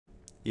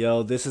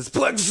Yo, this is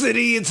Plex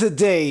City, and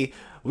today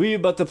we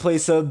about to play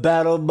some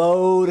battle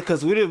mode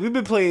because we've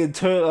been playing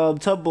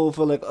Tumble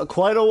for like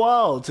quite a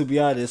while, to be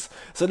honest.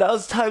 So now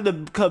it's time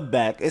to come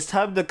back. It's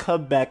time to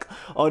come back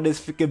on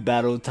this freaking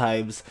battle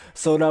times.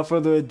 So without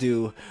further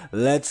ado,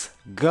 let's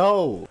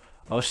go.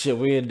 Oh shit,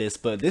 we're in this,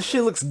 but this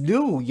shit looks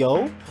new,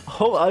 yo.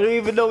 Oh, I don't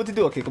even know what to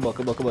do. Okay, come on,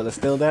 let's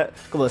steal that.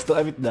 Come on, let's steal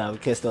everything. Nah, we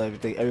can't steal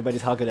everything.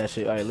 Everybody's hogging that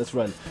shit. Alright, let's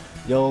run.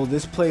 Yo,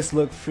 this place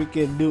look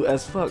freaking new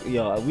as fuck.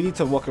 Yo, we need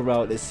to walk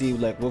around and see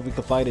like what we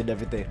can find and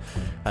everything.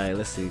 Alright,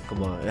 let's see.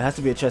 Come on. It has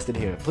to be a chest in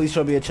here. Please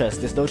show me a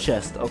chest. There's no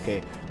chest.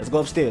 Okay, let's go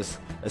upstairs.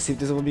 Let's see if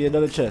there's gonna be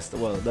another chest.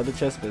 Well, another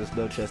chest, but there's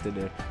no chest in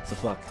there. So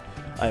fuck.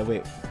 Alright,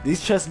 wait.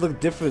 These chests look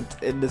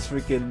different in this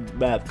freaking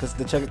map because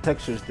the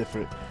texture is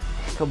different.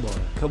 Come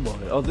on, come on.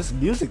 Oh, this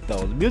music though.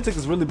 The music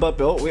is really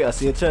bumping. Oh, wait, I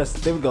see a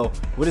chest. There we go.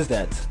 What is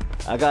that?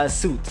 I got a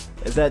suit.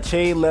 Is that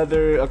chain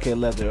leather? Okay,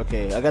 leather.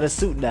 Okay, I got a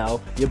suit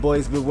now. Your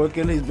boy's been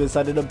working. He's been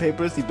signing up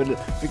papers. He's been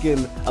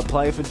freaking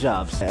applying for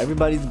jobs.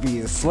 Everybody's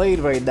being slayed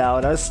right now,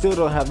 and I still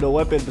don't have no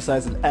weapon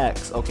besides an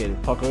axe. Okay,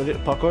 parkour it.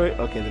 Parkour it.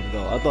 Okay, there we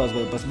go. I thought I was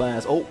going to bust my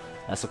ass. Oh,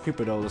 that's a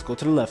creeper though. Let's go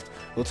to the left.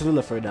 Go to the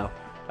left right now.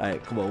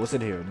 Alright, come on. What's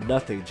in here?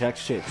 Nothing. Jack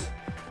shit.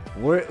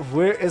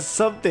 Where is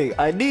something?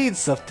 I need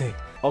something.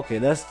 Okay,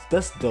 that's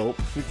dope.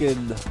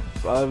 Freaking,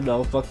 I don't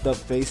know, fucked up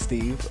face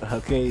Steve.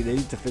 Okay, they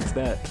need to fix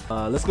that.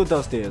 Let's go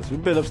downstairs.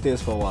 We've been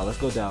upstairs for a while. Let's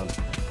go down,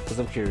 because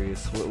I'm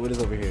curious. What is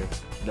over here?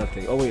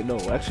 Nothing. Oh wait, no,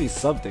 actually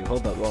something.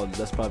 Hold up. Oh,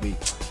 that's probably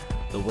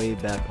the way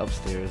back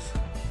upstairs.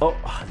 Oh,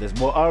 there's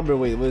more armor.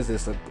 Wait, what is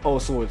this? Like, oh,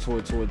 sword.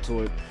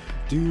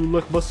 Do you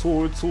like my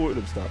sword?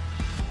 Stop.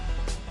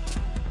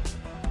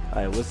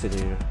 Alright, what's in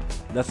here?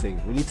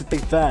 Nothing. We need to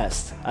think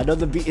fast. I know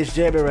the beat is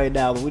jamming right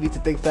now, but we need to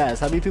think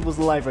fast. How many people's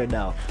alive right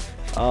now?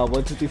 1,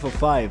 2, 3, 4,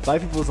 5.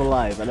 5 people's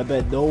alive, and I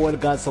bet no one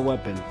got some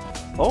weapon.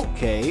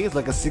 Okay, it's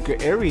like a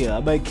secret area.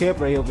 I might camp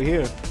right over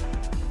here.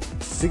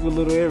 Secret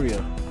little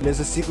area. There's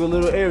a secret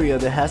little area.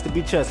 There has to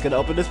be chests. Can I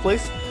open this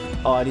place?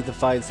 Oh, I need to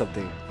find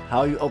something.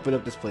 How you open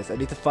up this place? I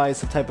need to find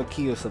some type of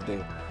key or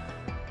something.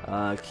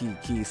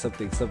 Key,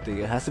 something.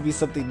 It has to be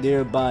something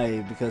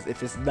nearby, because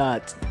if it's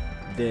not,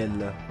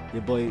 then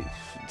your boy,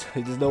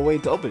 there's no way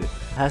to open it.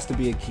 Has to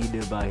be a key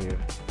nearby here.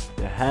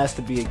 There has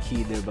to be a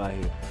key nearby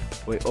here.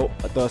 Wait, oh,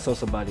 I thought I saw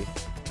somebody.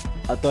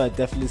 I thought I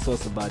definitely saw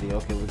somebody.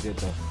 Okay, we're good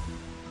though.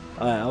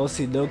 Alright, I don't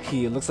see no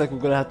key. It looks like we're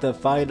gonna have to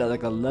find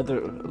like a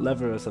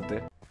lever or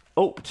something.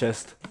 Oh,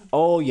 chest.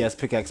 Oh yes,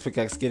 pickaxe.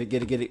 Get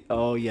it.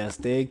 Oh yes,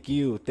 thank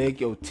you. Oh,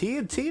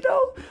 TNT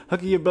though?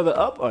 Hooking your brother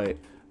up? Alright.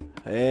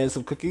 And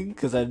some cooking,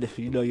 because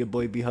you know your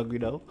boy be hungry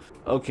now.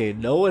 Okay,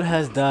 no one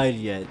has died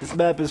yet. This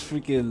map is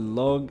freaking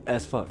long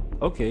as fuck.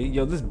 Okay,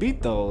 yo, this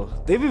beat though.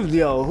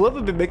 Yo,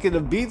 whoever been making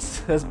the beats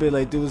has been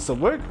like doing some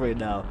work right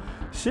now.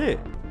 Shit.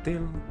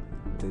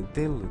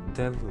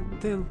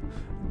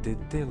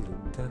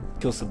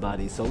 Kill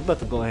somebody. So we're about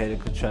to go ahead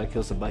and try to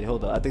kill somebody.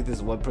 Hold on. I think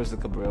there's one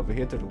person coming over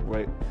here to the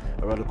right,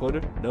 around the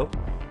corner. No?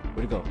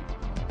 Where'd he go?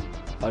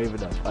 I don't even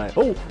know. Alright.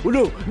 Oh,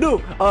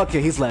 no. Okay,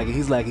 he's lagging.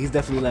 He's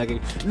definitely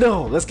lagging.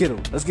 No, let's get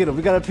him.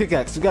 We got a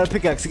pickaxe. He got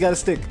a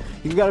stick.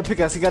 He got a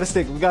pickaxe. He got a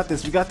stick. We got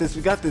this.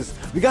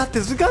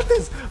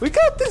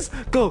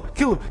 Go,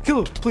 kill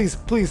him.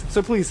 Please,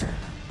 sir, please.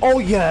 Oh,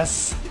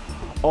 yes.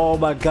 Oh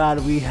my god,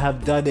 we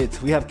have done it.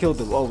 We have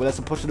killed him. Oh, that's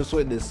a potion of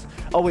sweetness.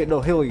 Oh wait,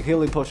 no,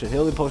 healing potion.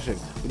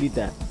 We need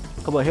that.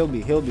 Come on, heal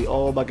me.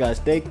 Oh my gosh,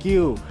 thank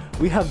you.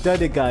 We have done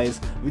it,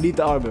 guys. We need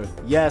the armor.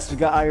 Yes, we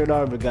got iron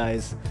armor,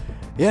 guys.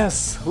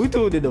 Yes, we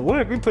doing in the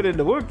work. We put in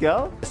the work,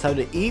 y'all. It's time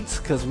to eat,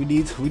 because we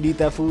need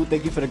that food.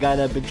 Thank you for the guy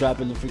that been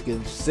dropping the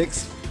freaking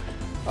 6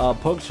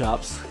 pork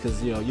chops,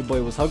 because you know your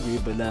boy was hungry.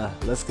 But nah,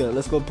 let's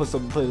go put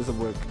in some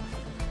work.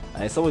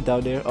 Alright, someone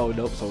down there. Oh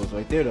nope, someone's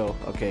right there though.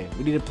 Okay,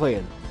 we need a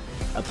plan.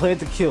 I plan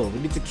to kill. We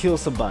need to kill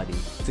somebody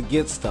to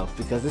get stuff,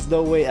 because there's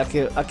no way I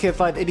can't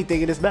find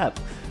anything in this map,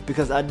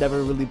 because I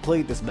never really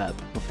played this map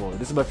before.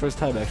 This is my first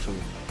time actually.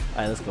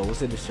 Alright, let's go.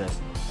 What's in this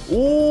chest?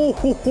 Ooh,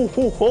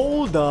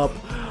 hold up.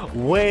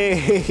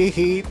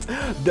 Wait.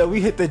 No,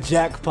 we hit the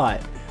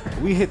jackpot.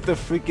 We hit the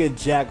freaking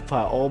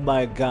jackpot. Oh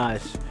my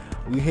gosh.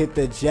 We hit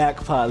the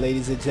jackpot,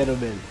 ladies and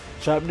gentlemen.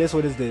 Sharpness,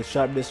 what is this?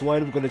 Sharpness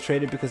 1. I'm gonna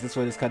trade it because this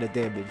one is kind of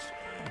damaged.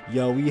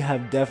 Yo, we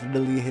have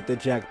definitely hit the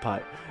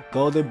jackpot.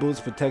 Golden boots,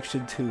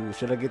 protection 2.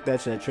 Should I get that?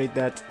 Should I trade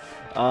that?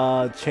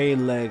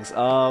 Chain legs.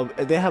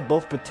 They have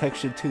both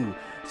protection 2,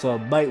 so it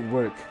might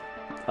work.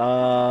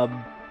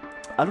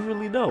 I don't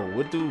really know.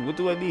 What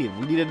do I need?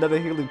 We need another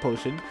healing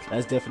potion.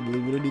 That's definitely.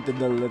 We don't need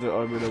another leather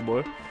armor no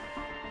more.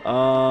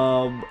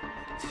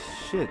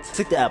 Shit. Let's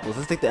take the apples.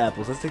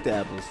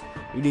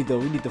 We need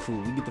the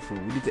food. We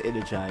need to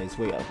energize.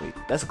 Wait.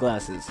 That's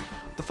glasses.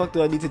 What the fuck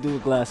do I need to do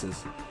with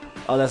glasses?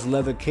 Oh, that's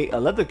leather cape. A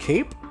leather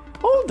cape?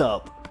 Hold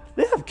up.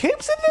 They have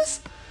capes in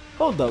this?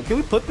 Hold up. Can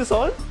we put this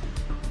on?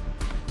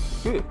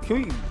 Can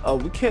we? Oh,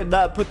 we can't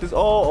not put this.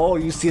 Oh,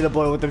 you see the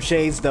boy with them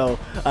shades though.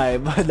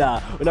 Alright, but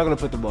nah, we're not gonna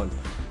put them on.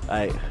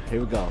 Alright,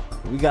 here we go.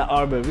 We got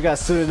armor. We got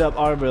suited up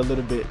armor a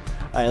little bit.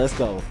 Alright, let's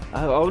go.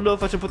 I don't know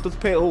if I should put those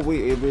pants. Oh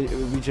wait,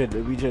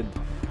 regen.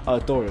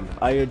 Thorin.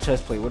 Iron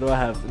chestplate. What do I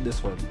have in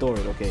this one?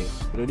 Thorin. Okay,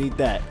 we don't need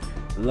that.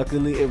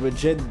 Luckily it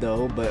regen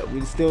though, but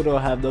we still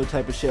don't have no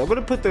type of shit. I'm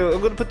gonna put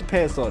the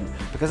pants on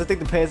because I think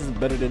the pants is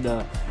better than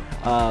the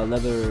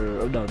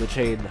leather. Oh no, the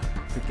chain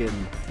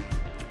freaking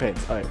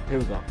pants. All right, here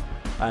we go.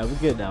 All right, we're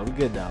good now. We're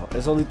good now.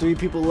 There's only 3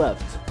 people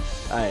left.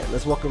 All right,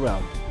 let's walk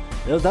around.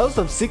 Yo, that was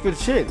some secret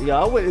shit. Yo,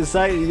 I went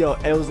inside. Yo,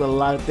 it was a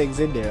lot of things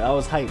in there. I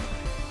was hyped.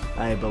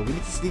 All right, but we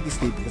need to sneaky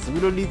sneak because we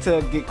don't need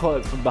to get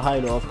caught from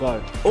behind or off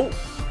guard. Oh,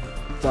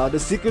 found the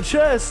secret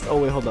chest.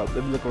 Oh wait, hold up.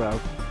 Let me look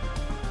around.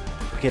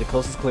 Okay, the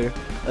coast is clear.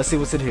 Let's see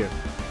what's in here.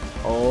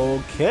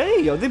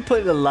 Okay, yo, they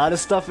putting a lot of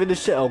stuff in the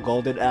shit. Oh,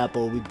 golden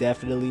apple. We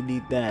definitely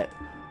need that.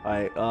 All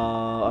right.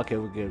 Okay,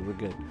 we're good. We're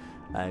good.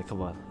 All right,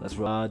 come on. Let's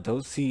run.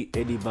 Don't see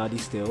anybody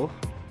still.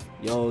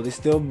 Yo, they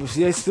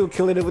still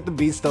killing it with the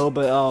beast though,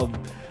 but I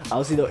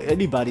don't see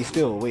anybody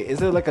still. Wait, is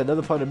there like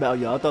another part of the map?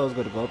 Yo, I thought I was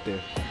gonna go up there.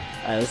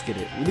 Alright, let's get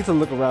it. We need to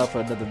look around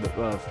for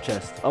another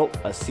chest. Oh,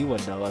 I see one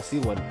now. I see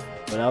one,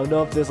 but I don't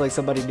know if there's like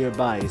somebody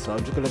nearby. So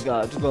I'm just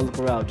gonna look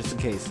around just in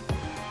case.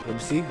 Let me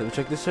see. Let me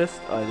check this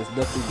chest. Alright, there's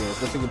nothing there.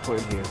 There's nothing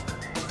important here.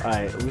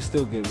 Alright, we're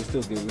still good. We're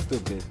still good. We're still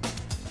good.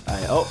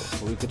 Alright.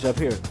 Oh, we can jump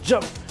here.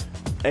 Jump.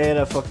 And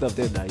I fucked up,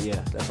 didn't I?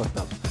 Yeah, that fucked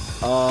up.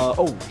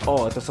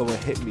 Oh, I thought someone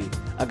hit me.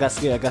 I got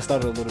scared. I got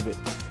started a little bit.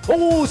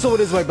 Oh,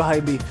 someone is right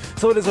behind me.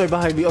 Someone is right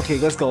behind me. Okay,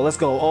 let's go. Let's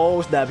go.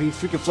 Oh, snap. He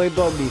freaking flamed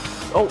on me.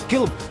 Oh,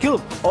 kill him. Kill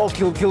him. Oh,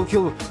 kill him. Kill him.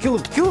 Kill him. Kill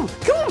him. Kill him.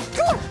 Kill him.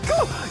 Kill him.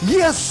 Kill him.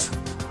 Yes.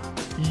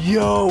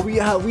 Yo, we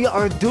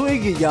are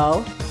doing it,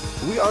 y'all.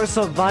 We are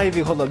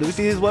surviving. Hold on. Let me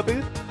see his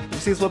weapon. Let me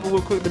see his weapon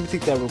real quick. Let me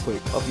take that real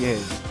quick off your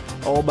hands.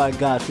 Oh my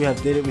gosh, we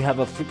have did it. We have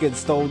a freaking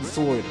stone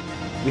sword.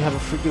 We have a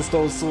freaking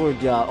stone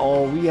sword, y'all.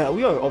 Oh, we are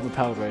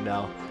overpowered right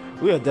now.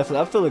 We are definitely.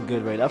 I'm feeling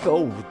good right now.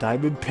 Oh,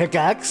 diamond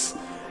pickaxe.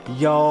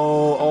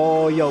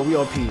 Yo, we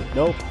OP.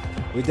 Nope,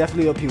 we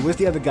definitely OP. Where's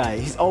the other guy?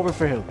 He's over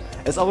for him.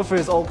 It's over for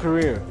his whole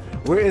career.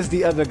 Where is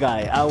the other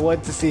guy? I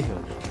want to see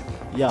him.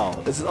 Yo,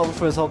 this is over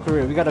for his whole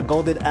career. We got a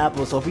golden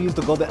apple, so if we use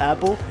the golden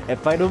apple and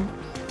fight him,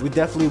 we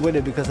definitely win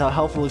it because our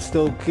health will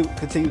still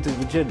continue to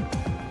regen.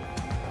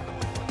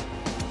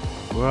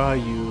 Where are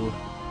you?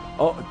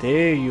 Oh,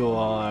 there you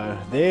are.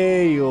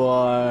 There you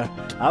are.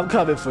 I'm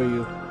coming for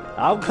you.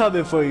 I'm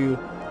coming for you.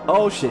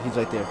 Oh shit, he's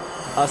right there.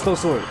 Stone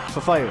sword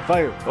for fire.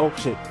 Fire. Oh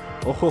shit.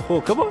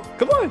 Oh, come on.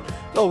 Come on.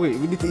 Oh wait,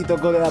 we need to eat that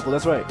golden apple.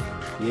 That's right.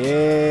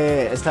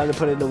 Yeah, it's time to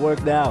put in the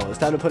work now. It's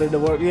time to put in the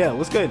work. Yeah,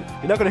 what's good?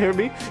 You're not gonna hurt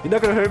me. You're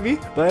not gonna hurt me.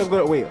 But I'm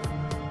gonna wait.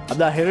 I'm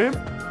not hitting him.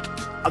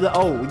 I'm not.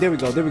 Oh, there we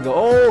go. There we go.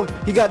 Oh,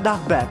 he got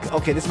knocked back.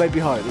 Okay, this might be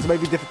hard. This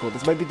might be difficult.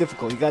 This might be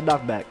difficult. He got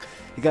knocked back.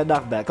 He got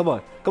knocked back. Come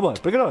on. Come on.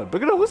 Bring it on.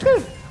 Bring it on. What's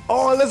good?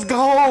 Oh, let's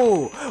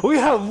go. We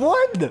have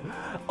won.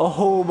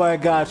 Oh my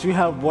gosh, we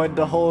have won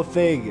the whole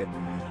thing.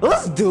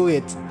 Let's do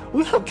it.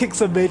 We have kicked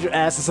some major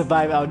ass to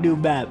survive our new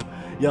map.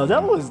 Yo,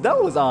 that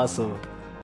was awesome.